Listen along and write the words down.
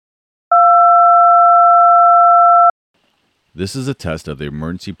This is a test of the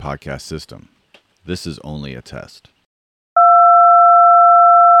emergency podcast system. This is only a test.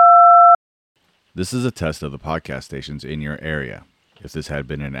 This is a test of the podcast stations in your area. If this had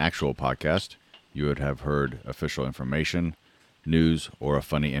been an actual podcast, you would have heard official information, news, or a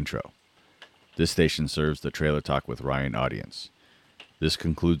funny intro. This station serves the Trailer Talk with Ryan audience. This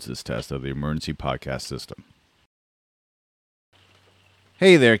concludes this test of the emergency podcast system.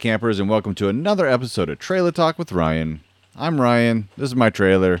 Hey there, campers, and welcome to another episode of Trailer Talk with Ryan. I'm Ryan, this is my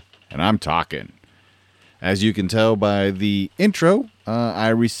trailer, and I'm talking. As you can tell by the intro, I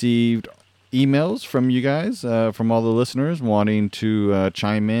received emails from you guys, from all the listeners, wanting to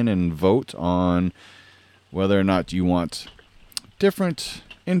chime in and vote on whether or not you want different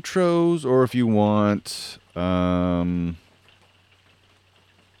intros or if you want the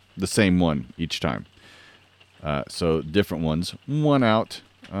same one each time. So different ones. One out.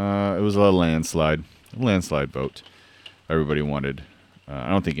 It was a landslide vote. Everybody wanted, I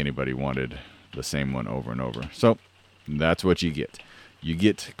don't think anybody wanted the same one over and over. So that's what you get. You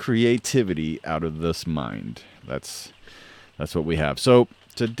get creativity out of this mind. That's what we have. So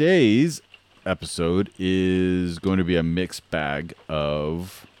today's episode is going to be a mixed bag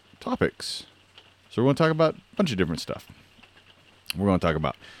of topics. So we're going to talk about a bunch of different stuff. We're going to talk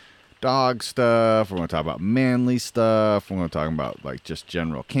about dog stuff. We're going to talk about manly stuff. We're going to talk about like just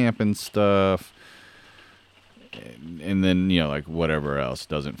general camping stuff. And then, like whatever else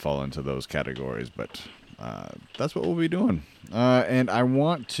doesn't fall into those categories. But that's what we'll be doing. And I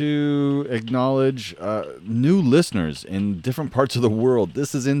want to acknowledge new listeners in different parts of the world.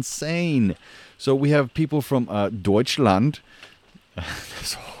 This is insane. So we have people from Deutschland.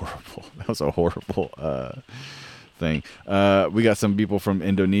 That's horrible. That was a horrible thing. We got some people from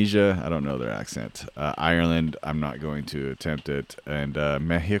Indonesia. I don't know their accent. Ireland. I'm not going to attempt it. And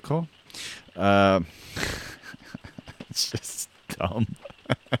Mexico. It's just dumb.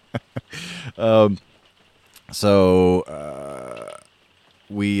 So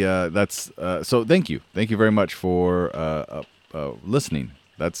thank you very much for listening.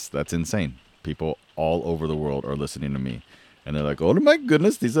 That's insane. People all over the world are listening to me, and they're like, "Oh my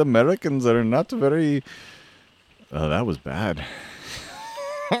goodness, these Americans are not very." That was bad.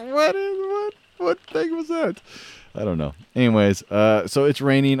 What thing was that? I don't know. Anyways, so it's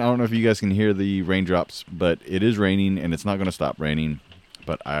raining. I don't know if you guys can hear the raindrops, but it is raining, and it's not going to stop raining.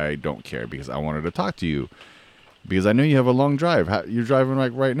 But I don't care because I wanted to talk to you because I know you have a long drive. You're driving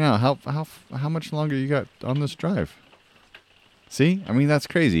like right now. How much longer you got on this drive? See, I mean that's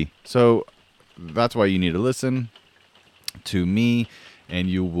crazy. So that's why you need to listen to me, and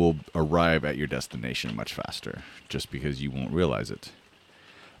you will arrive at your destination much faster. Just because you won't realize it.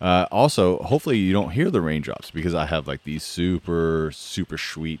 Also, hopefully you don't hear the raindrops because I have like these super, super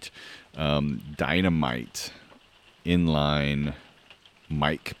sweet Dynamite inline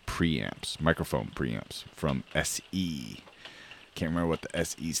microphone preamps from SE. Can't remember what the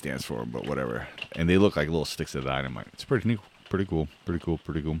SE stands for, but whatever. And they look like little sticks of dynamite. It's pretty cool.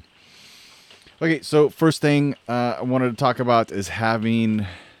 Okay, so first thing I wanted to talk about is having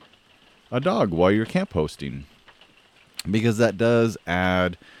a dog while you're camp hosting. Because that does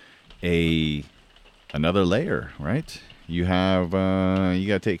add another layer, right? You have you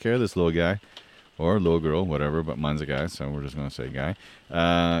got to take care of this little guy or little girl, whatever. But mine's a guy, so we're just gonna say guy.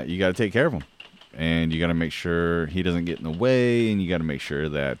 You got to take care of him, and you got to make sure he doesn't get in the way, and you got to make sure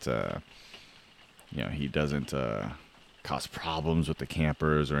that he doesn't cause problems with the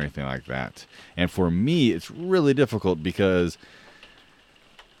campers or anything like that. And for me, it's really difficult because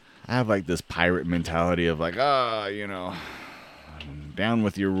I have like this pirate mentality of like, down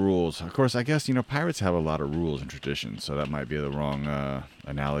with your rules. Of course, I guess, pirates have a lot of rules and traditions, so that might be the wrong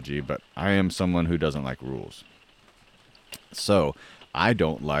analogy, but I am someone who doesn't like rules. So, I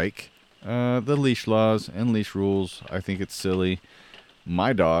don't like the leash laws and leash rules. I think it's silly.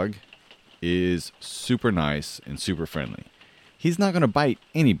 My dog is super nice and super friendly. He's not going to bite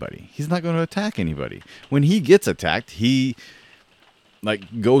anybody. He's not going to attack anybody. When he gets attacked, he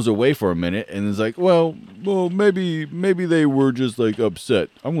goes away for a minute and is like, well, maybe they were just like upset.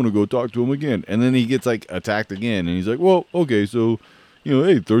 I'm gonna go talk to him again, and then he gets like attacked again, and he's like, well, okay, so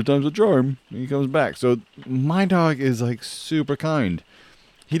hey, third time's a charm. And he comes back. So my dog is like super kind.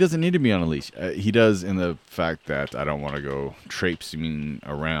 He doesn't need to be on a leash. He does in the fact that I don't want to go traipsing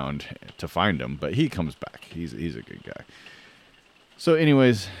around to find him, but he comes back. He's a good guy. So,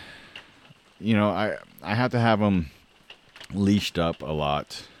 anyways, I have to have him leashed up a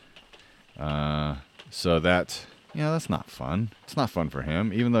lot, so that's not fun. It's not fun for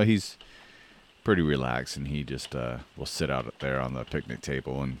him, even though he's pretty relaxed and he just will sit out there on the picnic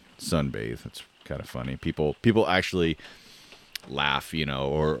table and sunbathe. It's kind of funny. People actually laugh,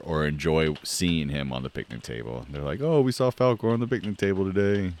 or enjoy seeing him on the picnic table. They're like, "Oh, we saw Falcor on the picnic table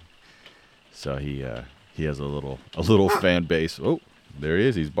today." So he has a little fan base. Oh, there he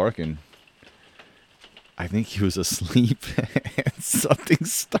is. He's barking. I think he was asleep and something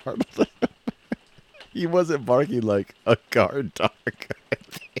startled him. He wasn't barking like a guard dog.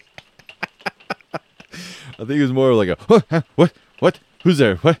 I think it was more like a what? Who's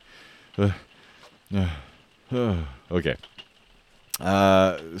there? What? Okay.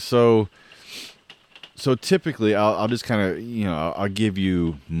 So typically I'll just kind of I'll give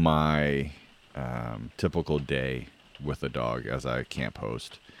you my typical day with a dog as I camp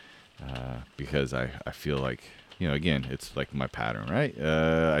host, because I feel like again, it's like my pattern, right?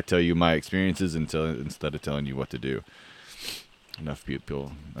 I tell you my experiences instead of telling you what to do. Enough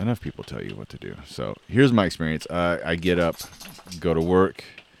people tell you what to do. So here's my experience. I get up, go to work.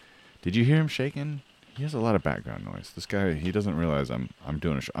 Did you hear him shaking? He has a lot of background noise. This guy, he doesn't realize I'm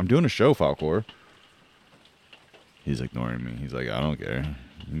doing a show. I'm doing a show, Falcor. He's ignoring me. He's like, I don't care.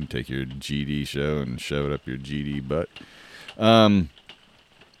 You can take your GD show and shove it up your GD butt.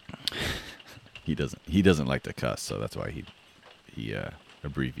 He doesn't like to cuss, so that's why he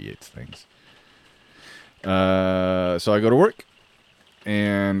abbreviates things. So I go to work.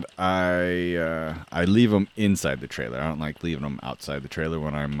 And I leave them inside the trailer. I don't like leaving them outside the trailer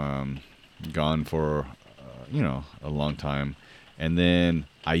when I'm gone for a long time. And then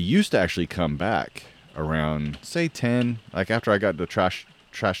I used to actually come back around say 10, like after I got the trash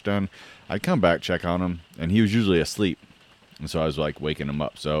done. I'd come back, check on him, and he was usually asleep. And so I was like waking him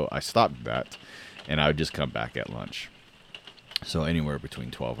up. So I stopped that, and I would just come back at lunch. So anywhere between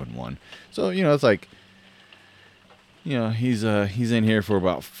 12 and 1. So it's like, he's in here for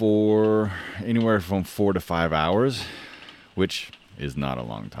about anywhere from 4 to 5 hours, which is not a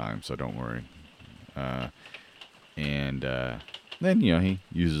long time, so don't worry. And then he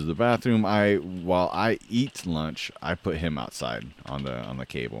uses the bathroom. While I eat lunch, I put him outside on the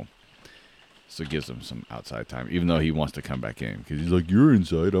cable, so it gives him some outside time, even though he wants to come back in because he's like, "You're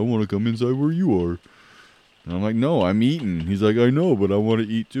inside. I want to come inside where you are." And I'm like, "No, I'm eating." He's like, "I know, but I want to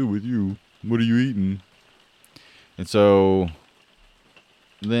eat too with you. What are you eating?" And so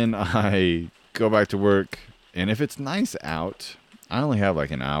then I go back to work, and if it's nice out, I only have like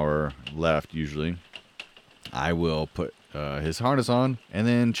an hour left usually. I will put his harness on and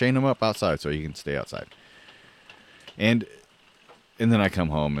then chain him up outside so he can stay outside. And then I come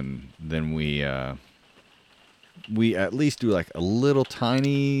home, and then we at least do like a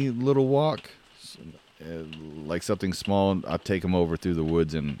tiny little walk, like something small. I'll take him over through the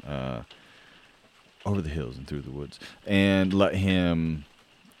woods and over the hills and through the woods, and let him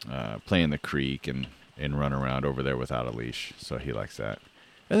play in the creek and run around over there without a leash. So he likes that.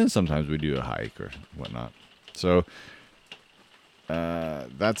 And then sometimes we do a hike or whatnot. So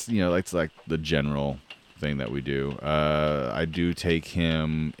that's that's like the general thing that we do. I do take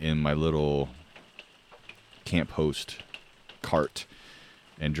him in my little camp host cart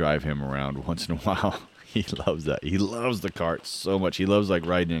and drive him around once in a while. He loves that. He loves the cart so much. He loves like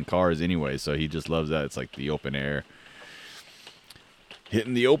riding in cars anyway, so he just loves that. It's like the open air.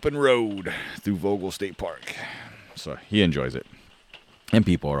 Hitting the open road through Vogel State Park. So he enjoys it. And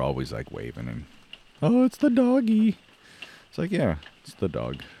people are always like waving and, "Oh, it's the doggy." It's like, yeah, it's the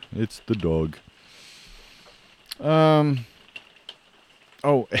dog. It's the dog.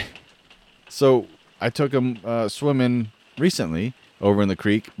 Oh, so I took him swimming recently over in the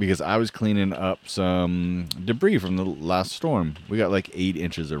creek because I was cleaning up some debris from the last storm. We got like 8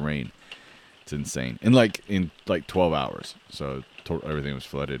 inches of rain. It's insane. In 12 hours. So everything was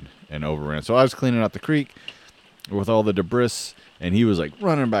flooded and overran. So I was cleaning out the creek with all the debris, and he was like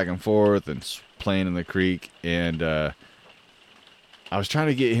running back and forth and playing in the creek. And I was trying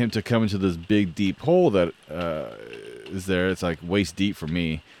to get him to come into this big deep hole that is there. It's like waist deep for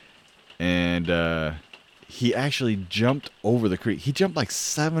me. And he actually jumped over the creek. He jumped like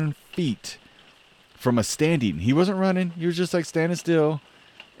 7 feet from a standing. He wasn't running. He was just like standing still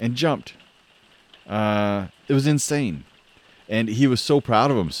and jumped. It was insane. And he was so proud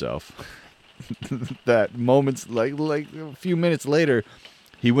of himself that moments like a few minutes later,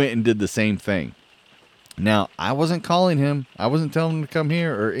 he went and did the same thing. Now, I wasn't calling him. I wasn't telling him to come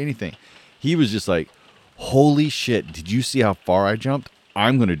here or anything. He was just like, "Holy shit, did you see how far I jumped?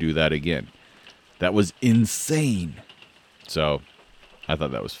 I'm going to do that again." That was insane. So I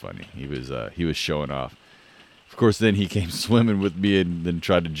thought that was funny. He was showing off. Of course, then he came swimming with me and then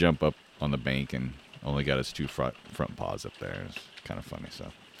tried to jump up on the bank and only got his 2 front paws up there. It was kind of funny.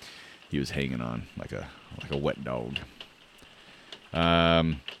 So he was hanging on like a wet dog.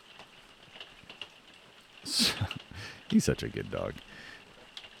 So He's such a good dog.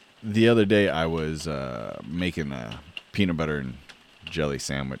 The other day I was making a peanut butter and jelly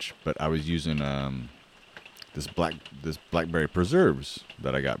sandwich, but I was using this blackberry preserves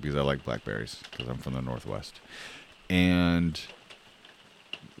that I got because I like blackberries because I'm from the Northwest. And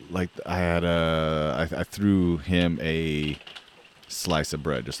like I threw him a slice of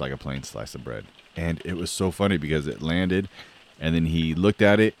bread, just like a plain slice of bread. And it was so funny because it landed and then he looked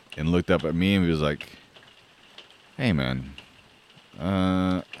at it and looked up at me and he was like, "Hey man,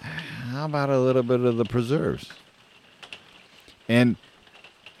 how about a little bit of the preserves?" And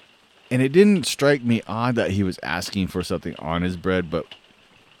it didn't strike me odd that he was asking for something on his bread, but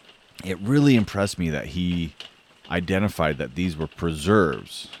it really impressed me that he identified that these were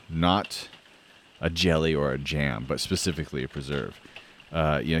preserves, not a jelly or a jam, but specifically a preserve.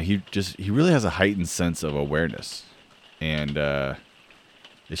 He really has a heightened sense of awareness, and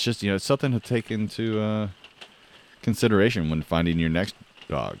it's just it's something to take into consideration when finding your next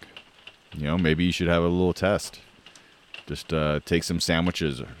dog. Maybe you should have a little test. Just take some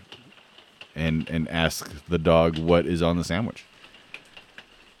sandwiches and ask the dog what is on the sandwich.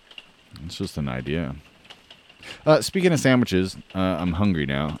 It's just an idea. Speaking of sandwiches, I'm hungry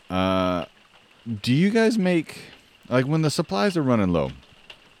now. Do you guys make, like, when the supplies are running low,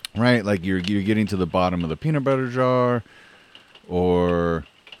 right? Like you're getting to the bottom of the peanut butter jar, or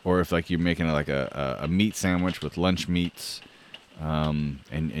if like you're making like a meat sandwich with lunch meats,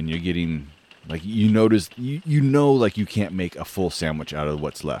 and you're getting, like, notice like you can't make a full sandwich out of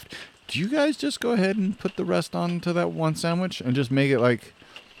what's left. Do you guys just go ahead and put the rest onto that one sandwich and just make it like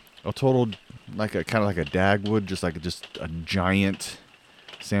a total, like a kind of like a Dagwood, just a giant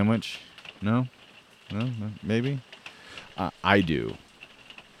sandwich? No, maybe. I do,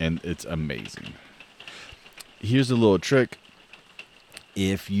 and it's amazing. Here's a little trick.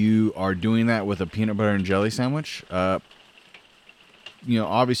 If you are doing that with a peanut butter and jelly sandwich,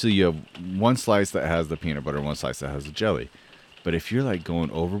 obviously you have one slice that has the peanut butter, one slice that has the jelly. But if you're like going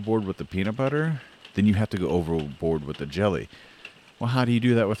overboard with the peanut butter, then you have to go overboard with the jelly. Well, how do you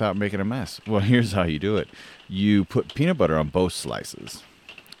do that without making a mess? Well, here's how you do it. You put peanut butter on both slices,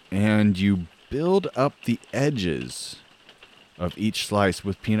 and you build up the edges of each slice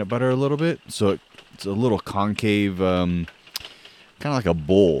with peanut butter a little bit. So it's a little concave, kind of like a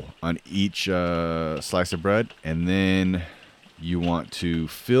bowl on each slice of bread. And then you want to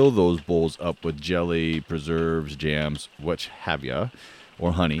fill those bowls up with jelly, preserves, jams, what have ya,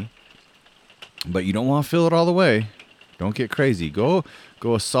 or honey. But you don't want to fill it all the way. Don't get crazy. Go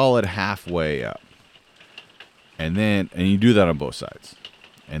a solid halfway up. And you do that on both sides.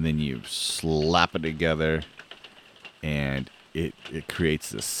 And then you slap it together, and it creates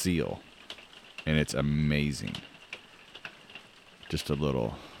this seal. And it's amazing. Just a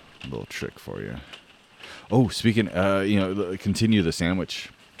little trick for you. Oh, speaking, continue the sandwich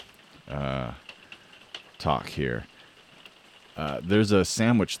talk here. There's a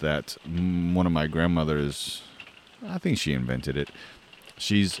sandwich that one of my grandmothers, I think she invented it.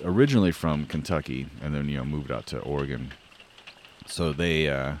 She's originally from Kentucky and then, moved out to Oregon. So they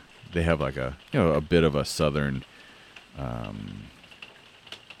have like a bit of a southern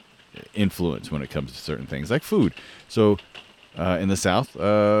influence when it comes to certain things like food. So in the South,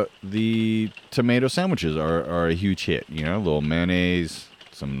 the tomato sandwiches are a huge hit. A little mayonnaise,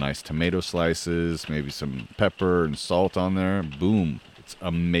 some nice tomato slices, maybe some pepper and salt on there. Boom. It's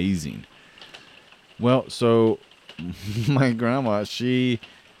amazing. Well, so my grandma, she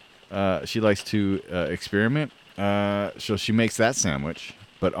likes to experiment. So she makes that sandwich,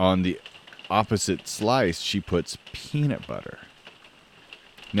 but on the opposite slice, she puts peanut butter.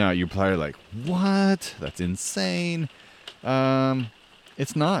 Now, you're probably like, what? That's insane.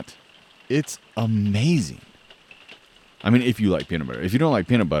 It's not. It's amazing. I mean, if you like peanut butter. If you don't like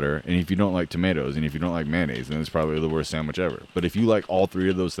peanut butter, and if you don't like tomatoes, and if you don't like mayonnaise, then it's probably the worst sandwich ever. But if you like all three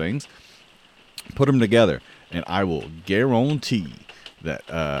of those things, put them together, and I will guarantee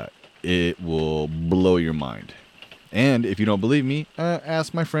that it will blow your mind. And if you don't believe me,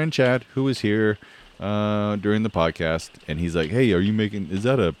 ask my friend Chad, who was here during the podcast, and he's like, "Hey, is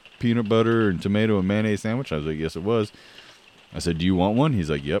that a peanut butter and tomato and mayonnaise sandwich?" I was like, "Yes, it was." I said, "Do you want one?" He's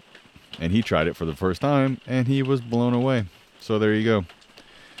like, "Yep." And he tried it for the first time, and he was blown away. So there you go.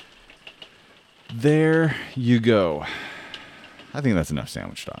 There you go. I think that's enough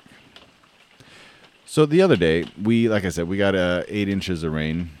sandwich talk. So the other day, like I said, we got 8 inches of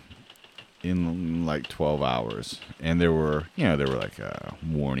rain in like 12 hours. And there were like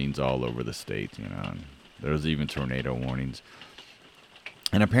warnings all over the state, and there was even tornado warnings.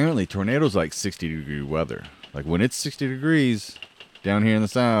 And apparently tornadoes like 60-degree weather. Like when it's 60 degrees down here in the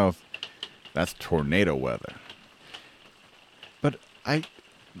South, that's tornado weather.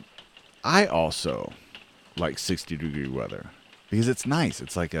 I also like 60-degree weather because it's nice.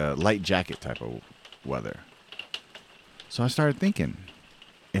 It's like a light jacket type of weather. So I started thinking,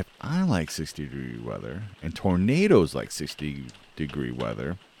 if I like 60-degree weather and tornadoes like 60-degree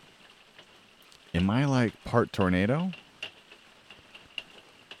weather, am I like part tornado?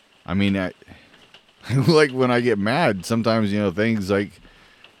 I mean, like when I get mad, sometimes, things like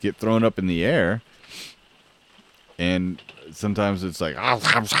get thrown up in the air. And sometimes it's like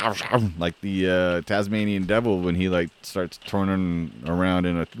the Tasmanian devil when he like starts turning around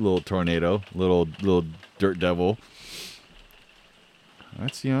in a little tornado, little dirt devil.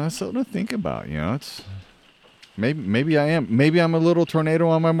 That's that's something to think about. It's maybe I'm a little tornado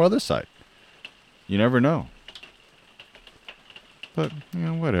on my mother's side. You never know. But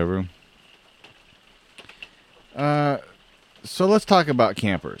whatever. So let's talk about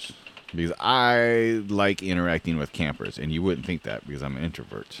campers. Because I like interacting with campers, and you wouldn't think that because I'm an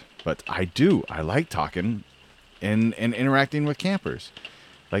introvert. But I do. I like talking and interacting with campers.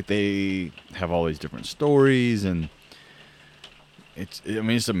 Like, they have all these different stories, and it's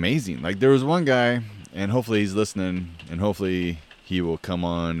amazing. Like, there was one guy, and hopefully he's listening, and hopefully he will come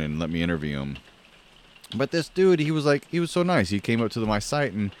on and let me interview him. But this dude, he was so nice. He came up to my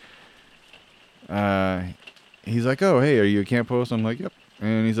site, and he's like, "Oh, hey, are you a camp host?" I'm like, "Yep."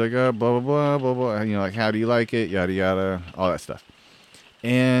 And he's like, blah, blah, blah, blah, blah. Like, how do you like it? Yada, yada, all that stuff.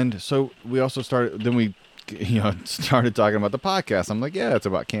 And so we also started talking about the podcast. I'm like, yeah, it's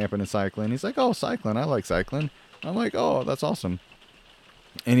about camping and cycling. He's like, oh, cycling. I like cycling. I'm like, oh, that's awesome.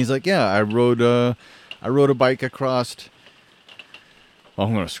 And he's like, yeah, I rode a bike across. Oh,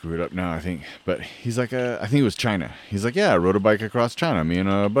 I'm going to screw it up now, I think. But he's like, I think it was China. He's like, yeah, I rode a bike across China, me and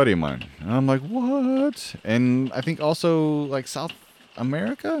a buddy of mine. And I'm like, what? And I think also like South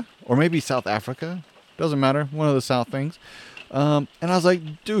America or maybe South Africa, doesn't matter, one of the South things. And I was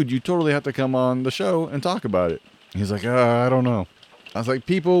like, dude, you totally have to come on the show and talk about it. He's like, I don't know. I was like,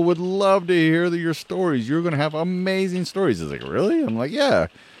 people would love to hear your stories. You're gonna have amazing stories. He's like, really? I'm like, yeah.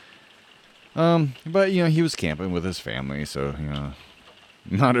 But he was camping with his family, so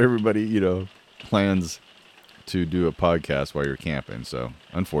not everybody plans to do a podcast while you're camping. So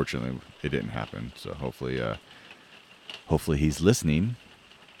unfortunately it didn't happen. So hopefully he's listening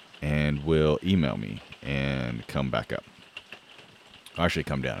and will email me and come back up. Actually,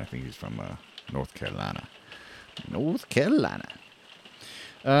 come down. I think he's from North Carolina.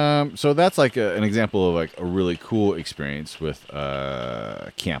 So that's like an example of like a really cool experience with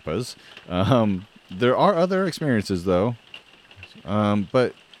campas. There are other experiences though,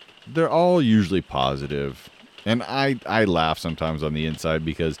 but they're all usually positive. And I laugh sometimes on the inside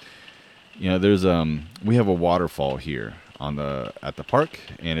because there's we have a waterfall here at the park,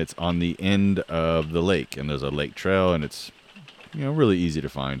 and it's on the end of the lake, and there's a lake trail, and it's really easy to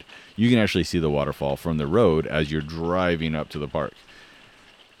find. You can actually see the waterfall from the road as you're driving up to the park,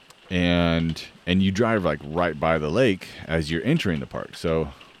 and you drive like right by the lake as you're entering the park, so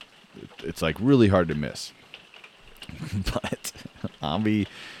it's like really hard to miss. But I'll be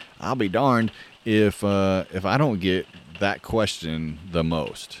darned if I don't get that question the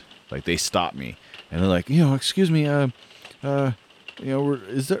most. Like, they stop me and they're like, excuse me, where's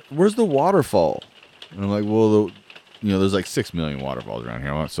the waterfall? And I'm like, well, there's like 6 million waterfalls around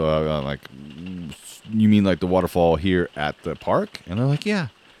here. So I'm like, you mean like the waterfall here at the park? And they're like, yeah.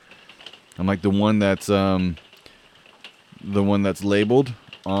 I'm like, the one that's labeled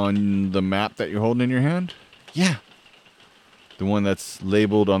on the map that you're holding in your hand? Yeah. The one that's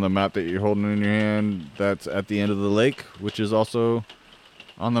labeled on the map that you're holding in your hand, that's at the end of the lake, which is also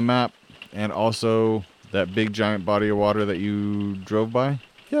on the map, and also that big giant body of water that you drove by?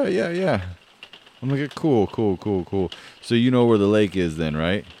 Yeah. I'm like, cool. So you know where the lake is then,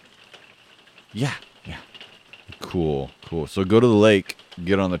 right? Yeah. Cool. So go to the lake,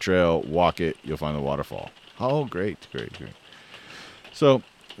 get on the trail, walk it, you'll find the waterfall. Oh, great. So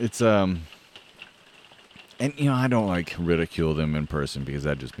it's and I don't like ridicule them in person because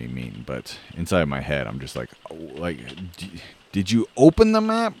that'd just be mean. But inside my head, I'm just like, did you open the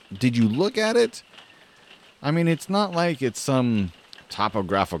map? Did you look at it? I mean, it's not like it's some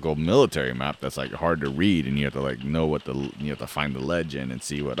topographical military map that's like hard to read, and you have to like know you have to find the legend and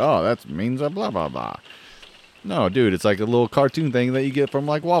see what that means a blah blah blah. No, dude, it's like a little cartoon thing that you get from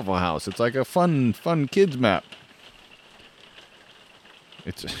like Waffle House. It's like a fun kids map.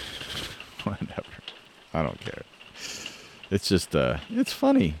 It's whatever. I don't care. It's just it's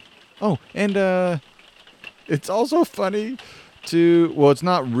funny. Oh, and it's also funny it's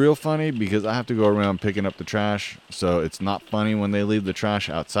not real funny because I have to go around picking up the trash, so it's not funny when they leave the trash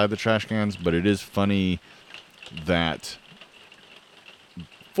outside the trash cans, but it is funny that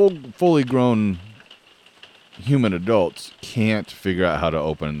fully grown human adults can't figure out how to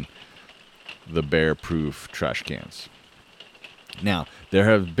open the bear-proof trash cans. Now, there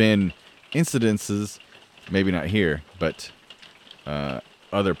have been incidences, maybe not here, but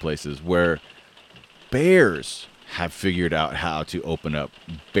other places where bears have figured out how to open up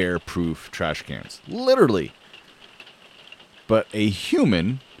bear-proof trash cans. Literally. But a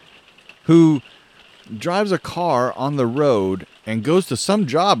human who drives a car on the road and goes to some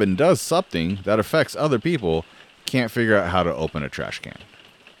job and does something that affects other people can't figure out how to open a trash can.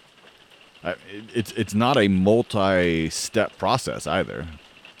 It's not a multi-step process either.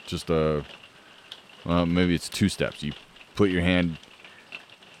 Just maybe it's 2 steps. You put your hand,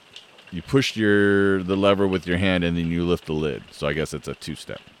 you push the lever with your hand, and then you lift the lid. So I guess it's a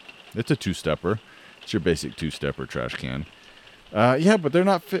 2-step. It's a 2-stepper. It's your basic 2-stepper trash can. Yeah, but they're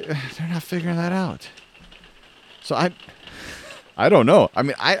not figuring that out. So I don't know. I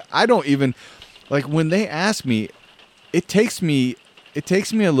mean, I don't even, like, when they ask me, it takes me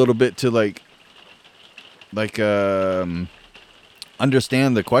a little bit to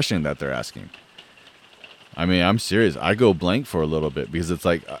understand the question that they're asking. I mean, I'm serious. I go blank for a little bit because it's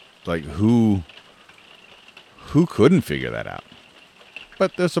like who couldn't figure that out?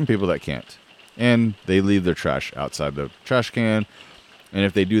 But there's some people that can't. And they leave their trash outside the trash can. And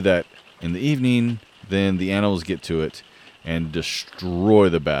if they do that in the evening, then the animals get to it and destroy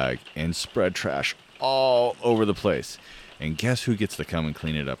the bag and spread trash all over the place. And guess who gets to come and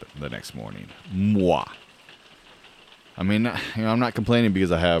clean it up the next morning? Moi. I mean, I'm not complaining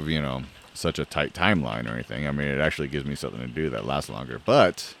because I have, such a tight timeline or anything. I mean, it actually gives me something to do that lasts longer.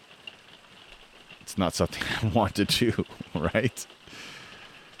 But it's not something I want to do, right?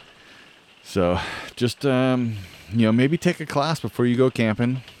 So just, maybe take a class before you go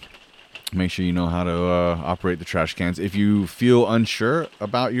camping. Make sure you know how to operate the trash cans. If you feel unsure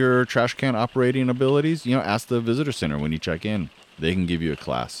about your trash can operating abilities, ask the visitor center when you check in. They can give you a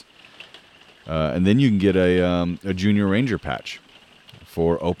class. And then you can get a junior ranger patch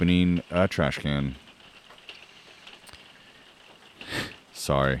for opening a trash can.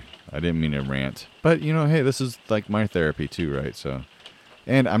 Sorry, I didn't mean to rant. But, hey, this is like my therapy too, right? So,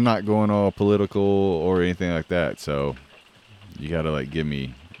 and I'm not going all political or anything like that. So you got to give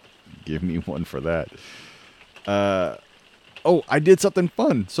me one for that. I did something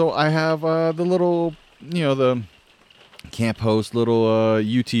fun. So I have the little, the Camp Host little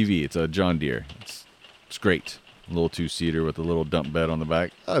UTV. It's a John Deere. It's great. A little 2-seater with a little dump bed on the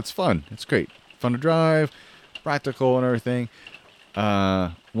back. Oh, it's fun. It's great. Fun to drive, practical and everything.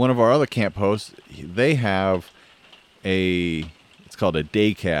 One of our other Camp Hosts, they have it's called a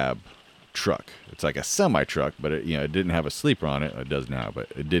day cab truck. It's like a semi truck, but it didn't have a sleeper on it. It does now, but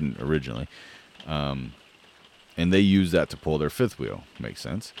it didn't originally. And they use that to pull their 5th wheel. Makes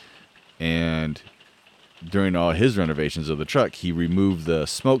sense. And during all his renovations of the truck, he removed the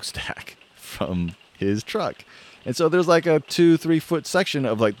smokestack from his truck. And so there's like a 2-3 foot section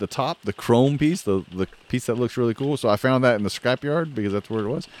of the top, the chrome piece, the piece that looks really cool. So I found that in the scrapyard because that's where it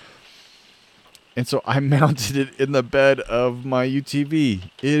was. And so I mounted it in the bed of my UTV.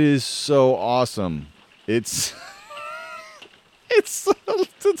 It is so awesome. It's it's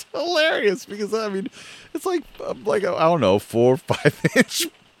hilarious because it's like I don't know, 4 or 5 inch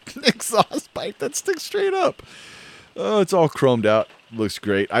exhaust pipe that sticks straight up. Oh, it's all chromed out. Looks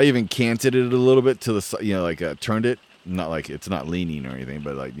great. I even canted it a little bit to the side, turned it. Not like it's not leaning or anything,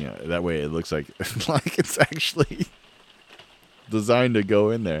 but that way it looks like it's actually designed to go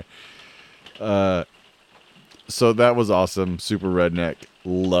in there. So that was awesome. Super redneck.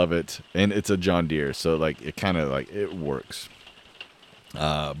 Love it. And it's a John Deere. So it kind of it works.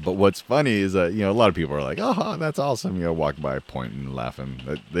 But what's funny is that, a lot of people are like, oh, that's awesome. Walk by pointing and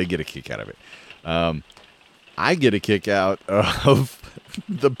laughing. They get a kick out of it. I get a kick out of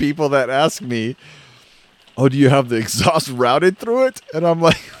the people that ask me, oh, do you have the exhaust routed through it? And I'm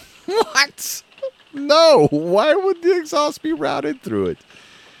like, what? No. Why would the exhaust be routed through it?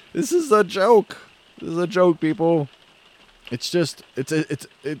 This is a joke. This is a joke, people. It's just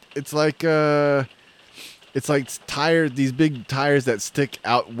it's like tires, these big tires that stick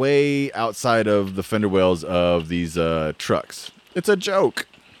out way outside of the fender wells of these trucks. It's a joke.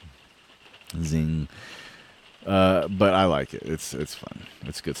 Zing. But I like it. It's fun.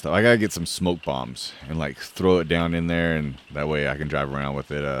 It's good stuff. I gotta get some smoke bombs and throw it down in there, and that way I can drive around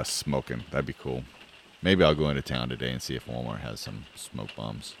with it smoking. That'd be cool. Maybe I'll go into town today and see if Walmart has some smoke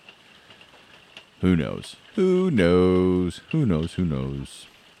bombs. Who knows? Who knows? Who knows? Who knows?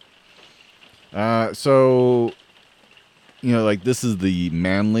 So, this is the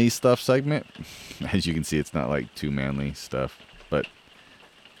manly stuff segment. As you can see, it's not too manly stuff, but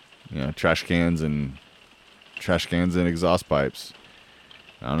trash cans and exhaust pipes.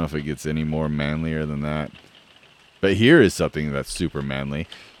 I don't know if it gets any more manlier than that. But here is something that's super manly.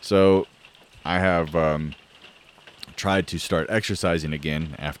 So I have tried to start exercising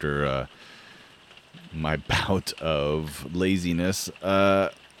again after my bout of laziness.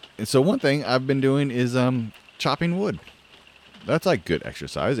 And so one thing I've been doing is chopping wood. That's like good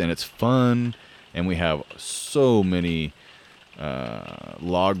exercise, and it's fun. And we have so many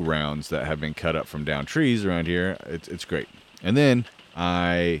log rounds that have been cut up from down trees around here. It's great. And then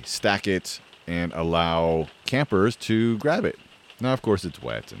I stack it and allow campers to grab it. Now, of course, it's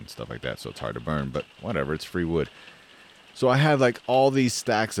wet and stuff like that, so it's hard to burn, but whatever, it's free wood. So I had like all these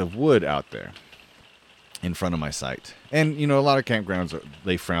stacks of wood out there in front of my site. And, a lot of campgrounds,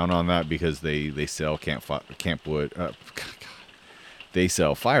 they frown on that because they sell camp wood. They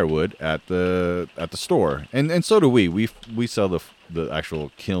sell firewood at the store. And so do we. We sell the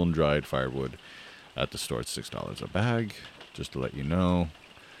actual kiln-dried firewood at the store. It's $6 a bag, just to let you know.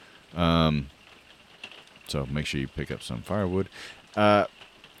 So make sure you pick up some firewood.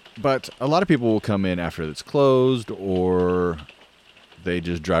 But a lot of people will come in after it's closed, or they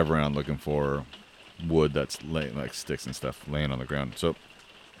just drive around looking for wood that's like sticks and stuff laying on the ground. So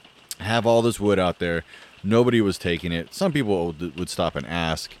I have all this wood out there. Nobody was taking it. Some people would stop and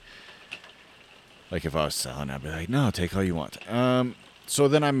ask. Like if I was selling, I'd be like, no, take all you want. So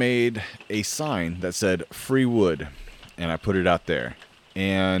then I made a sign that said free wood, and I put it out there.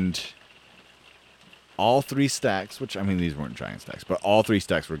 And all 3 stacks, which, these weren't giant stacks, but all 3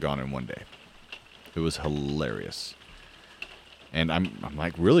 stacks were gone in one day. It was hilarious. And I'm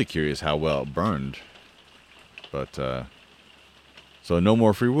like really curious how well it burned. But, so no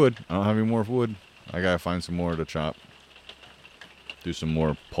more free wood. I don't have any more wood. I gotta find some more to chop. Do some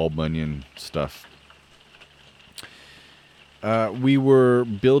more Paul Bunyan stuff. We were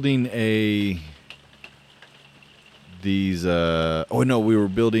building we were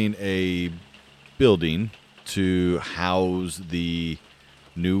building a building to house the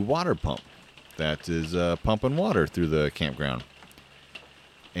new water pump that is pumping water through the campground.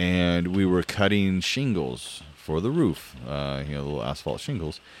 And we were cutting shingles for the roof, little asphalt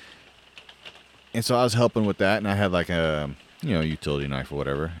shingles. And so I was helping with that, and I had like a, utility knife or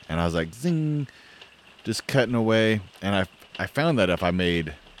whatever. And I was like, zing, just cutting away. And I found that if I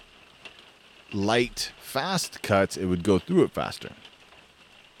made light, fast cuts, it would go through it faster.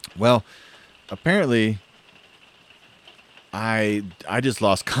 Well, apparently, I just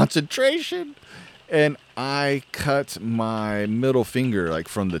lost concentration, and I cut my middle finger like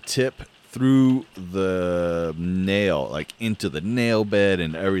from the tip through the nail, like into the nail bed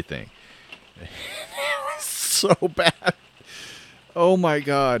and everything. It was so bad. Oh my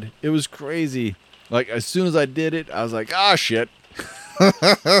God, it was crazy. Like as soon as I did it, I was like, ah, shit. And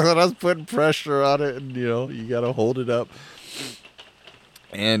I was putting pressure on it, and you gotta hold it up.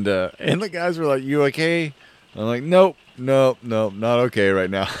 And the guys were like, "You okay?" I'm like, "Nope, not okay right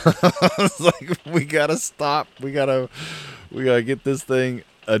now." It's like we gotta stop. We gotta get this thing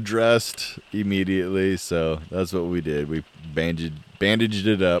addressed immediately. So that's what we did. We bandaged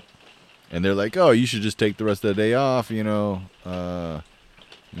it up, and they're like, "Oh, you should just take the rest of the day off.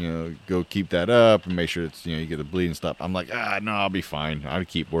 Go keep that up and make sure it's you get the bleeding stop." I'm like, no, I'll be fine. I'll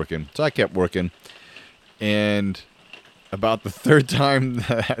keep working. So I kept working, and about the 3rd time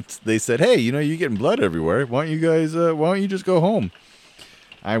that they said, "Hey, you're getting blood everywhere. Why don't you just go home?"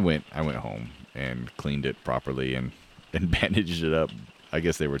 I went home and cleaned it properly and bandaged it up. I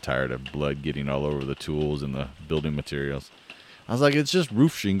guess they were tired of blood getting all over the tools and the building materials. I was like, it's just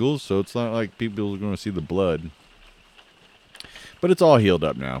roof shingles, so it's not like people are going to see the blood. But it's all healed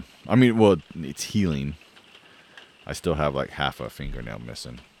up now. It's healing. I still have like half a fingernail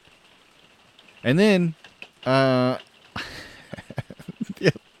missing. And then, the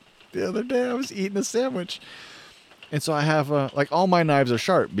other day I was eating a sandwich, and so I have all my knives are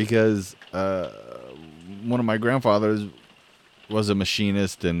sharp because one of my grandfathers was a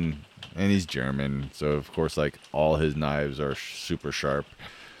machinist, and he's German, so of course all his knives are super sharp.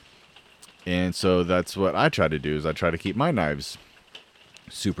 And so that's what I try to do, is I try to keep my knives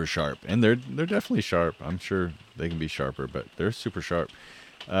super sharp, and they're definitely sharp. I'm sure they can be sharper, but they're super sharp.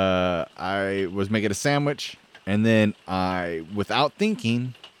 I was making a sandwich, and then without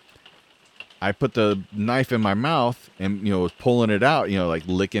thinking, I put the knife in my mouth and, was pulling it out, like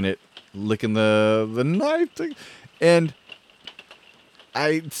licking the knife. And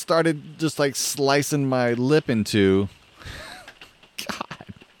I started just like slicing my lip into.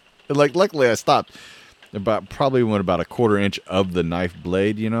 God. And luckily I stopped. Probably went about a 1/4 inch of the knife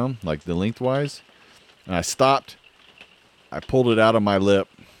blade, like the lengthwise. And I stopped. I pulled it out of my lip,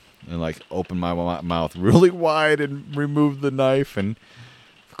 and like open my mouth really wide and remove the knife. And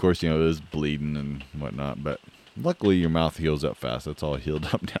of course, it was bleeding and whatnot. But luckily, your mouth heals up fast. That's all healed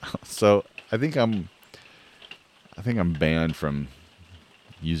up now. So I think I'm banned from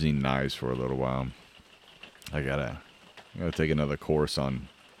using knives for a little while. I gotta take another course on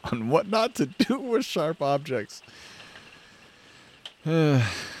what not to do with sharp objects. What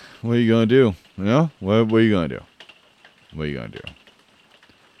are you gonna do? What are you gonna do? What are you gonna do?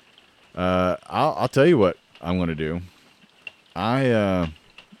 I'll tell you what I'm gonna do. I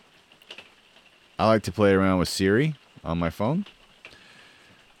like to play around with Siri on my phone.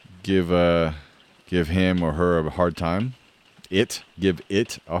 Give him or her a hard time. Give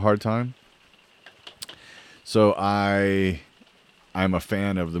it a hard time. So I'm a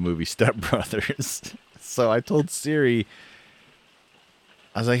fan of the movie Step Brothers. So I told Siri,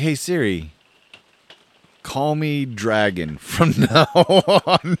 I was like, "Hey Siri, call me Dragon from now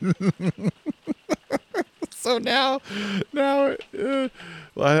on." So now, well,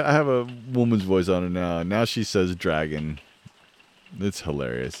 I have a woman's voice on it now. Now she says Dragon. It's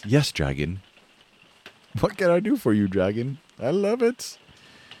hilarious. Yes, Dragon. What can I do for you, Dragon? I love it.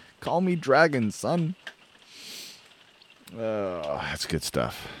 Call me Dragon, son. That's good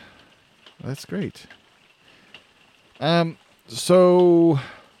stuff. That's great. So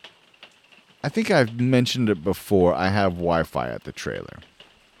I think I've mentioned it before. I have Wi-Fi at the trailer,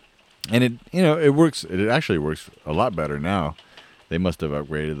 and it works. It actually works a lot better now. They must have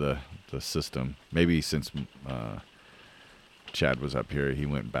upgraded the system. Maybe since Chad was up here, he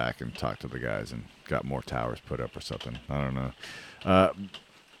went back and talked to the guys and got more towers put up or something. I don't know.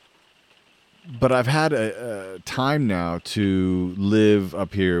 But I've had a time now to live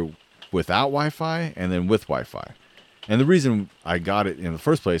up here without Wi-Fi and then with Wi-Fi. And the reason I got it in the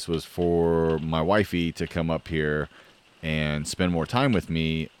first place was for my wifey to come up here and spend more time with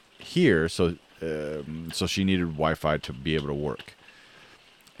me here. So she needed Wi-Fi to be able to work.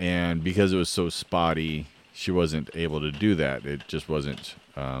 And because it was so spotty, she wasn't able to do that. It just wasn't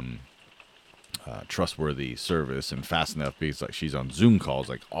trustworthy service and fast enough, because like she's on Zoom calls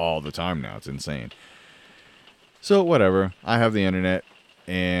like all the time now. It's insane. So whatever, I have the internet,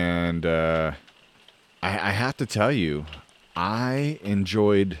 and I have to tell you, I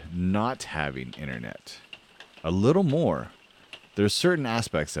enjoyed not having internet a little more. There's certain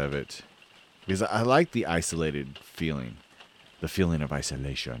aspects of it, because I like the isolated feeling, the feeling of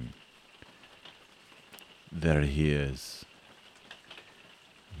isolation. There he is.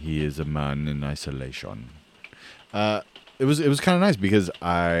 He is a man in isolation. It was kind of nice because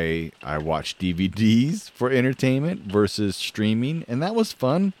I watched DVDs for entertainment versus streaming, and that was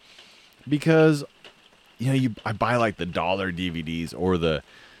fun because I buy like the $1 DVDs or the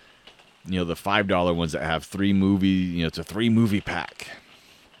 $5 ones that have 3 movies. It's a 3 movie pack,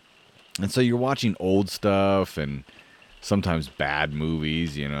 and so you're watching old stuff and sometimes bad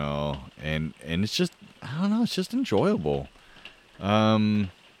movies, and it's just, I don't know, it's just enjoyable.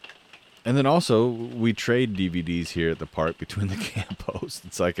 And then also, we trade DVDs here at the park between the campos.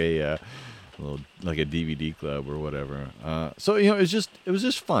 It's like a DVD club or whatever. So it was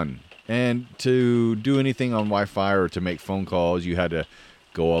just fun. And to do anything on Wi-Fi or to make phone calls, you had to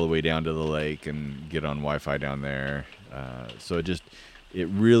go all the way down to the lake and get on Wi-Fi down there. So it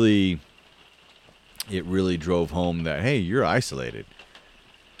really drove home that, hey, you're isolated.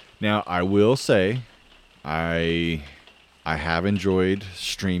 Now I will say, I have enjoyed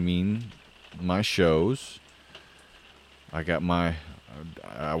streaming my shows. I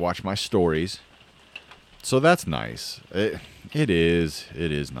watch my stories, so that's nice. It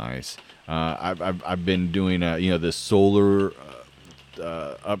is nice. I've been doing this solar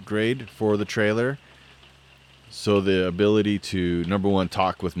upgrade for the trailer, so the ability to, number one,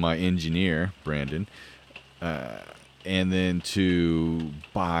 talk with my engineer Brandon, and then to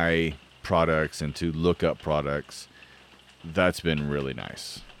buy products and to look up products. That's been really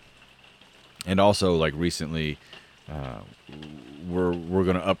nice. And also, like recently, we're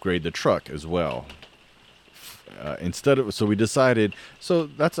going to upgrade the truck as well. So we decided. So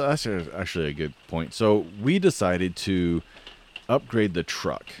that's actually a good point. So we decided to upgrade the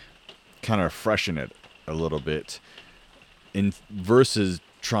truck, kind of freshen it a little bit, versus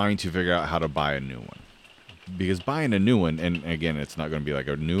trying to figure out how to buy a new one. Because buying a new one, and again, it's not going to be like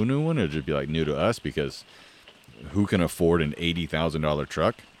a new one. It'll just be like new to us, because who can afford an $80,000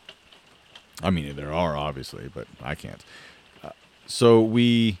 truck? I mean, there are, obviously, but I can't. So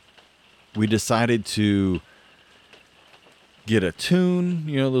we decided to get a tune,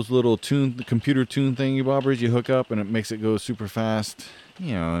 those little computer tune thingy bobbers you hook up and it makes it go super fast,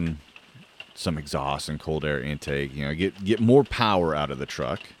 and some exhaust and cold air intake, get more power out of the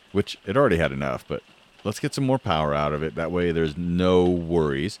truck. which it already had enough, but let's get some more power out of it. That way there's no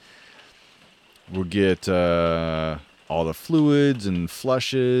worries. We'll get all the fluids and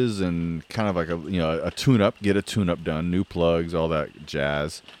flushes and kind of like a tune-up, get a tune-up done, new plugs, all that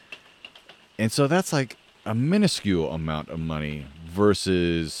jazz. And so that's like a minuscule amount of money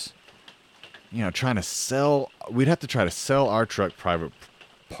versus, trying to sell. We'd have to try to sell our truck private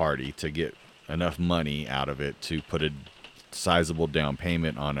party to get enough money out of it to put a sizable down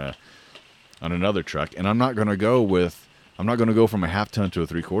payment on another truck. And I'm not going to go from a half ton to a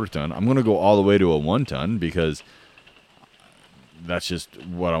 3/4 ton. I'm going to go all the way to a 1 ton because that's just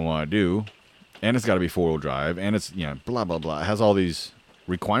what I want to do. And it's got to be 4-wheel drive, and it's, blah, blah, blah. It has all these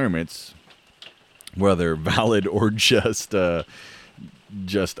requirements, whether valid or just us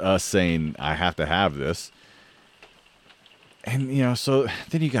saying I have to have this. And, so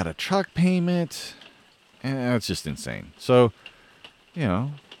then you got a truck payment, and it's just insane. So, a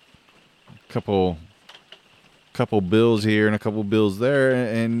couple bills here and a couple bills there,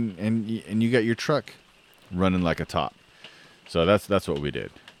 and you got your truck running like a top. So that's what we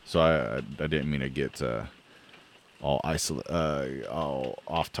did. So I didn't mean to get all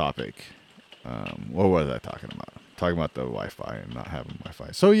off topic. What was I talking about? Talking about the Wi-Fi and not having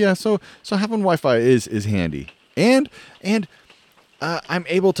Wi-Fi. So yeah, so having Wi-Fi is handy, and I'm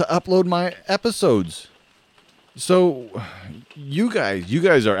able to upload my episodes. So you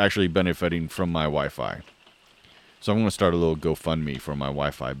guys are actually benefiting from my Wi-Fi. So I'm going to start a little GoFundMe for my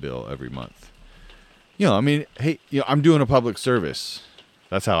Wi-Fi bill every month. Hey, I'm doing a public service.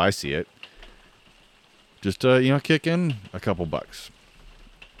 That's how I see it. Just, kick in a couple bucks.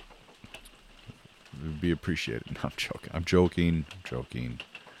 It would be appreciated. No, I'm joking.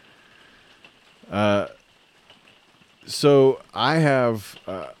 So I have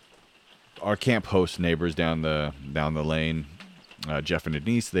our camp host neighbors down the lane, Jeff and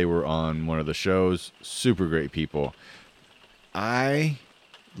Denise. They were on one of the shows. Super great people. I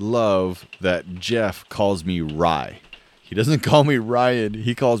love that Jeff calls me Rye. He doesn't call me Ryan.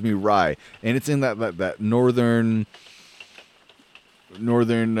 He calls me Rye, and it's in that northern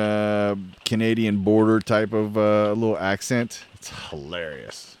Canadian border type of little accent. It's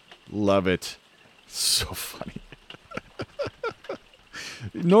hilarious. Love it. So funny.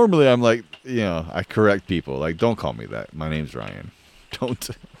 Normally I'm like, I correct people. Like, don't call me that. My name's Ryan. Don't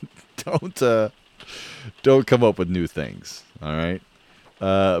come up with new things. All right.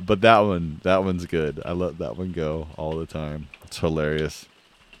 But that one's good. I let that one go all the time. It's hilarious.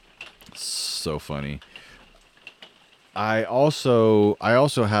 So funny. I also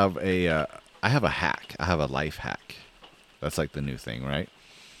have a hack. I have a life hack. That's like the new thing, right?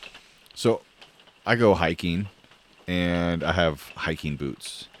 So I go hiking, and I have hiking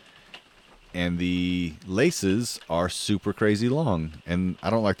boots, and the laces are super crazy long, and I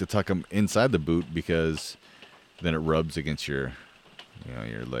don't like to tuck them inside the boot because then it rubs against your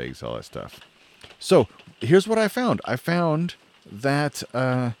legs, all that stuff. So here's what I found. I found that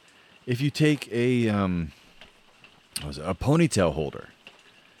if you take a ponytail holder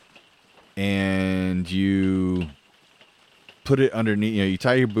and you put it underneath, you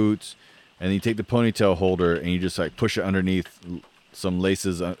tie your boots, and then you take the ponytail holder and you just like push it underneath some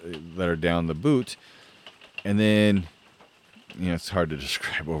laces that are down the boot, and then it's hard to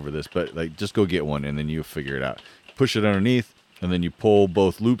describe over this, but like just go get one and then you'll figure it out. Push it underneath, and then you pull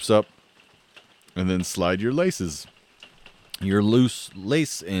both loops up, and then slide your loose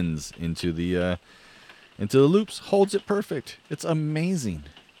lace ends into the loops. Holds it perfect. It's amazing.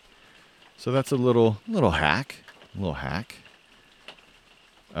 So that's a little hack.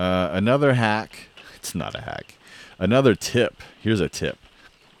 Another hack. It's not a hack. Another tip. Here's a tip.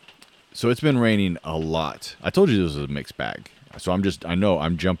 So it's been raining a lot. I told you this was a mixed bag. So I know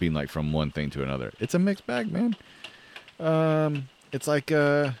I'm jumping like from one thing to another. It's a mixed bag, man. It's like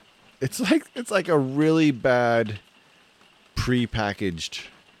a really bad pre-packaged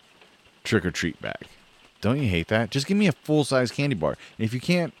trick-or-treat bag. Don't you hate that? Just give me a full-size candy bar. And if you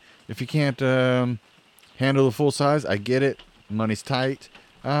can't handle the full size, I get it. Money's tight.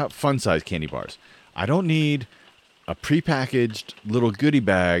 Fun-size candy bars. I don't need a pre-packaged little goodie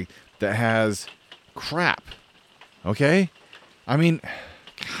bag that has crap. Okay? I mean,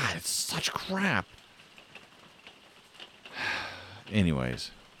 God, it's such crap.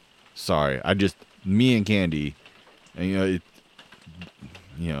 Anyways, sorry. Me and candy, and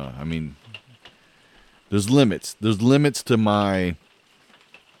I mean, there's limits. There's limits to my.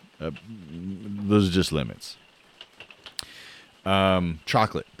 Those are just limits.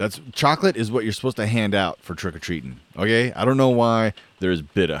 Chocolate. Chocolate is what you're supposed to hand out for trick or treating. Okay, I don't know why there's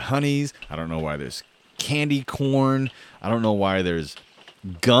Bit of Honeys. I don't know why there's candy corn. I don't know why there's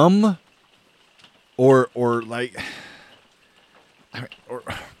Gum or like I mean, or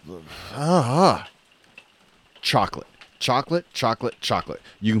chocolate. Chocolate.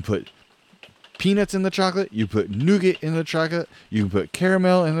 You can put peanuts in the chocolate. You put nougat in the chocolate. You can put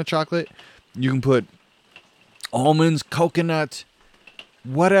caramel in the chocolate. You can put almonds, coconut,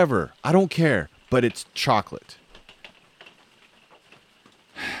 whatever. I don't care, but it's chocolate.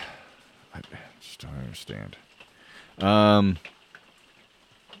 I just don't understand.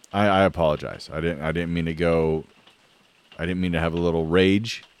 I apologize. I didn't mean to go. I didn't mean to have a little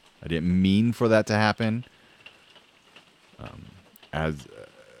rage. I didn't mean for that to happen. As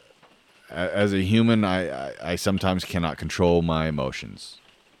a human, I sometimes cannot control my emotions,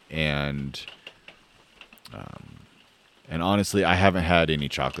 and honestly, I haven't had any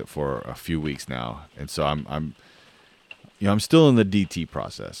chocolate for a few weeks now, and so I'm still in the DT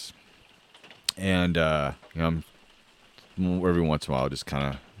process, and I'm every once in a while just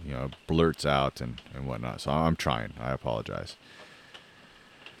kind of blurts out and whatnot. So I'm trying. I apologize.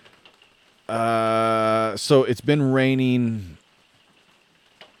 So it's been raining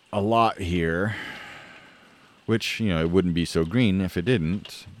a lot here, which, it wouldn't be so green if it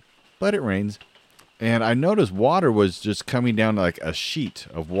didn't, but it rains. And I noticed water was just coming down, like a sheet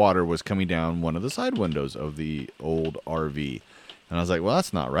of water was coming down one of the side windows of the old RV. And I was like, well,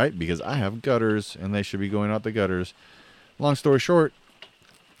 that's not right because I have gutters and they should be going out the gutters. Long story short,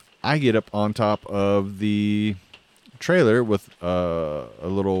 I get up on top of the trailer with a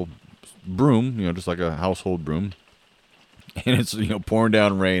little broom, just like a household broom. And it's, pouring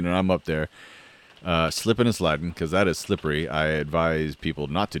down rain, and I'm up there slipping and sliding because that is slippery. I advise people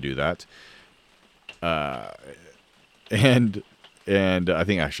not to do that. And I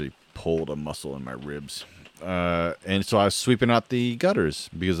think I actually pulled a muscle in my ribs. And so I was sweeping out the gutters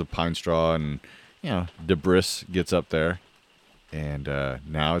because of pine straw and, debris gets up there. And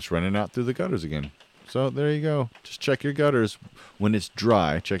now it's running out through the gutters again. So there you go. Just check your gutters when it's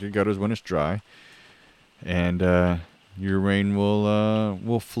dry. Check your gutters when it's dry. And your rain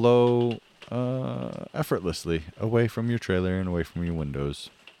will flow effortlessly away from your trailer and away from your windows,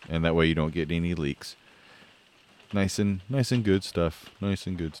 and that way you don't get any leaks. Nice and good stuff.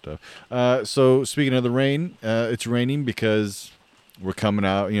 So speaking of the rain, it's raining because we're coming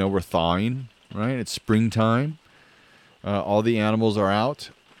out. We're thawing. Right? It's springtime. All the animals are out,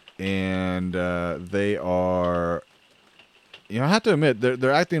 and they are. I have to admit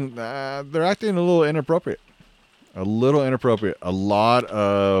they're acting a little inappropriate. A lot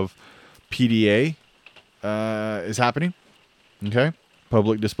of PDA is happening. Okay,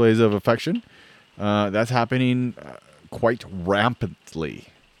 public displays of affection. That's happening quite rampantly.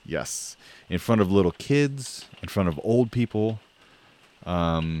 Yes, in front of little kids, in front of old people.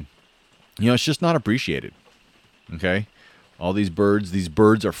 It's just not appreciated. Okay, all these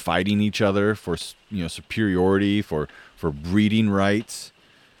birds are fighting each other for superiority, for breeding rights.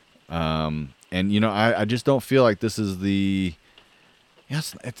 And I just don't feel like this is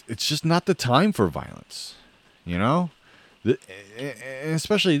it's just not the time for violence,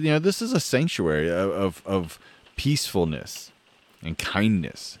 especially, this is a sanctuary of peacefulness and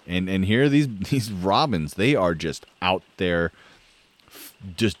kindness. And here, these robins, they are just out there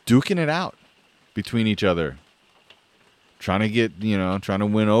just duking it out between each other, trying to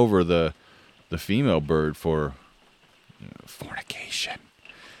win over the female bird for fornication.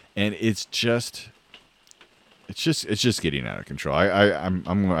 And it's just getting out of control. I think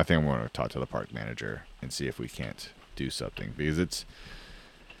I'm going to talk to the park manager and see if we can't do something, because it's,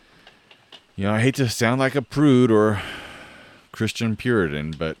 I hate to sound like a prude or Christian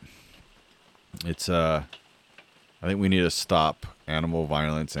Puritan, but it's I think we need to stop animal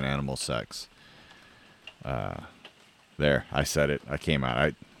violence and animal sex. There, I said it. I came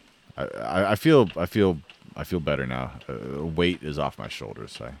out. I feel better now. Weight is off my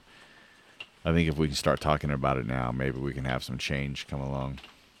shoulders. I think if we can start talking about it now, maybe we can have some change come along.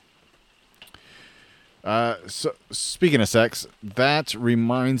 So speaking of sex, that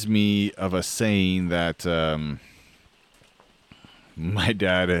reminds me of a saying that my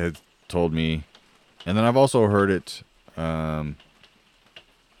dad had told me, and then I've also heard it, other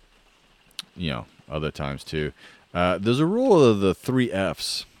times too. There's a rule of the 3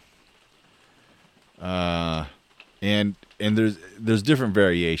 F's. And there's different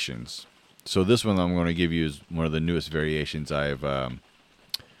variations. So this one I'm going to give you is one of the newest variations I've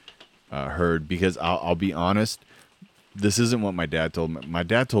heard, because I'll be honest, this isn't what my dad told me. My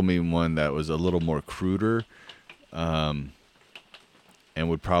dad told me one that was a little more cruder, and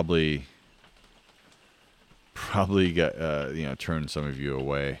would probably get turn some of you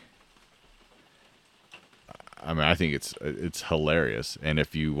away. I mean, I think it's hilarious. And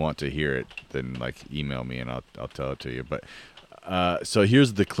if you want to hear it, then like email me and I'll tell it to you. But so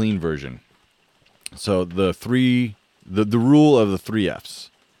here's the clean version. So the rule of the 3 F's.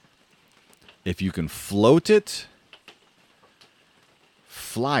 If you can float it,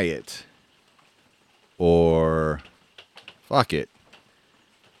 fly it, or fuck it,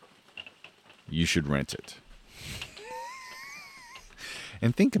 you should rent it.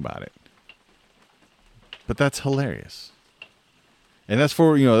 And think about it. But that's hilarious. And that's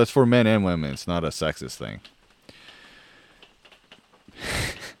for, that's for men and women. It's not a sexist thing.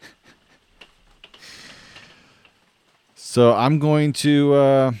 So I'm going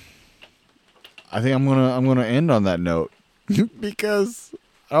to I think I'm going to end on that note because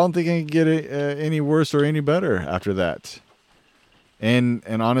I don't think I can get it any worse or any better after that. And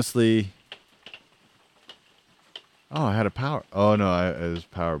honestly, I had a power. Oh no, it was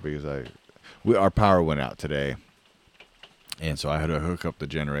power because our power went out today, and so I had to hook up the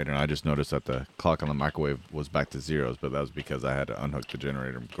generator. And I just noticed that the clock on the microwave was back to zeros, but that was because I had to unhook the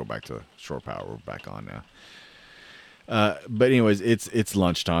generator and go back to shore power. We're back on now. But anyways, it's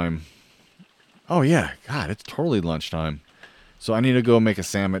lunchtime. Oh yeah, God, it's totally lunchtime. So I need to go make a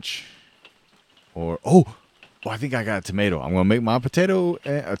sandwich, or I think I got a tomato. I'm gonna make my potato.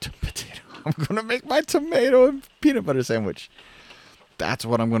 I'm gonna make my tomato and peanut butter sandwich. That's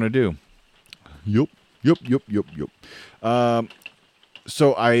what I'm gonna do. Yup.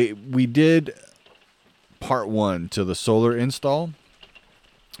 So we did part 1 to the solar install.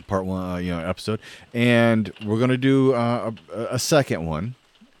 Part 1, episode, and we're gonna do a second one,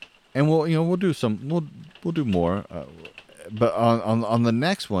 and we'll do more. But on the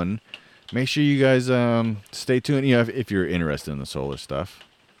next one, make sure you guys stay tuned. If you're interested in the solar stuff,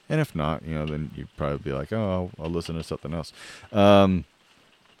 and if not, then you'd probably be like, oh, I'll listen to something else. We're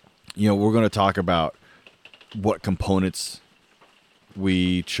going to talk about what components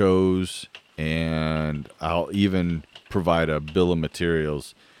we chose, and I'll even provide a bill of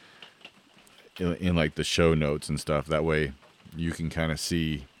materials in like the show notes and stuff. That way you can kind of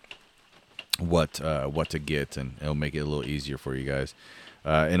see what to get, and it'll make it a little easier for you guys.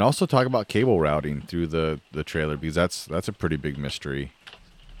 And also talk about cable routing through the trailer, because that's a pretty big mystery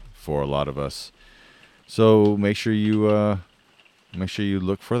for a lot of us. So make sure you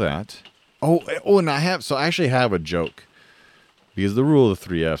look for that. And I actually have a joke, because the rule of the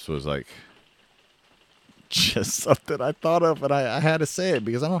 3 F's was like just something I thought of, and I had to say it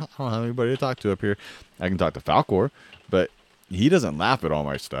because I don't have anybody to talk to up here. I can talk to Falcor, but he doesn't laugh at all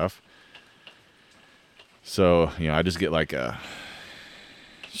my stuff. So, I just get like a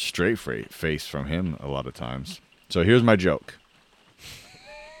straight face from him a lot of times. So here's my joke.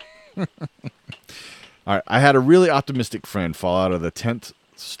 All right, I had a really optimistic friend fall out of the 10th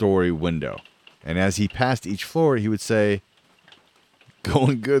story window, and as he passed each floor, he would say,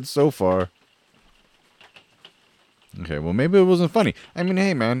 "Going good so far." Okay, well, maybe it wasn't funny. I mean,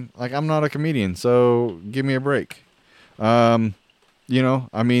 hey, man, like, I'm not a comedian, so give me a break. I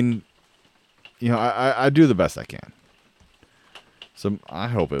do the best I can. So I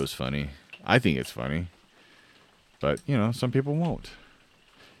hope it was funny. I think it's funny. But, some people won't.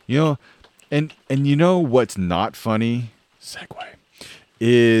 And what's not funny, segue,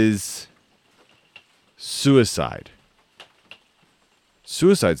 is suicide.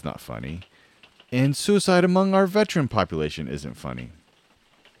 Suicide's not funny. And suicide among our veteran population isn't funny.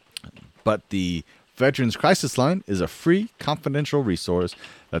 But the Veterans Crisis Line is a free, confidential resource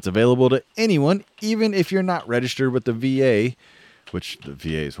that's available to anyone, even if you're not registered with the VA, which the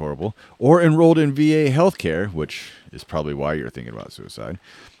VA is horrible, or enrolled in VA healthcare, which is probably why you're thinking about suicide.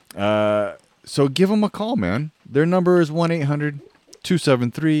 So give them a call, man. Their number is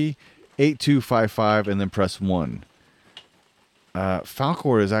 1-800-273-8255, and then press 1.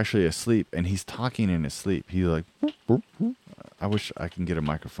 Falcor is actually asleep, and he's talking in his sleep. He's like, boop, boop, boop. I wish I can get a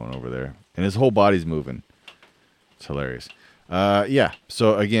microphone over there. And his whole body's moving. It's hilarious.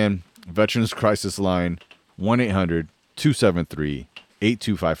 So again, Veterans Crisis Line,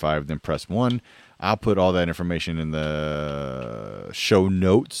 1-800-273-8255, then press 1. I'll put all that information in the show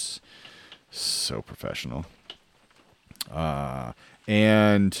notes. So professional.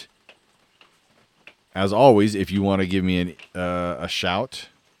 And as always, if you want to give me a shout,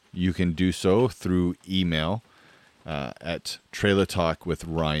 you can do so through email at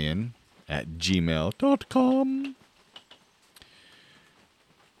trailertalkwithryan@gmail.com.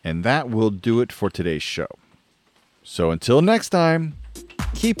 And that will do it for today's show. So until next time,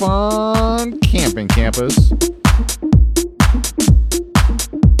 keep on camping, campus.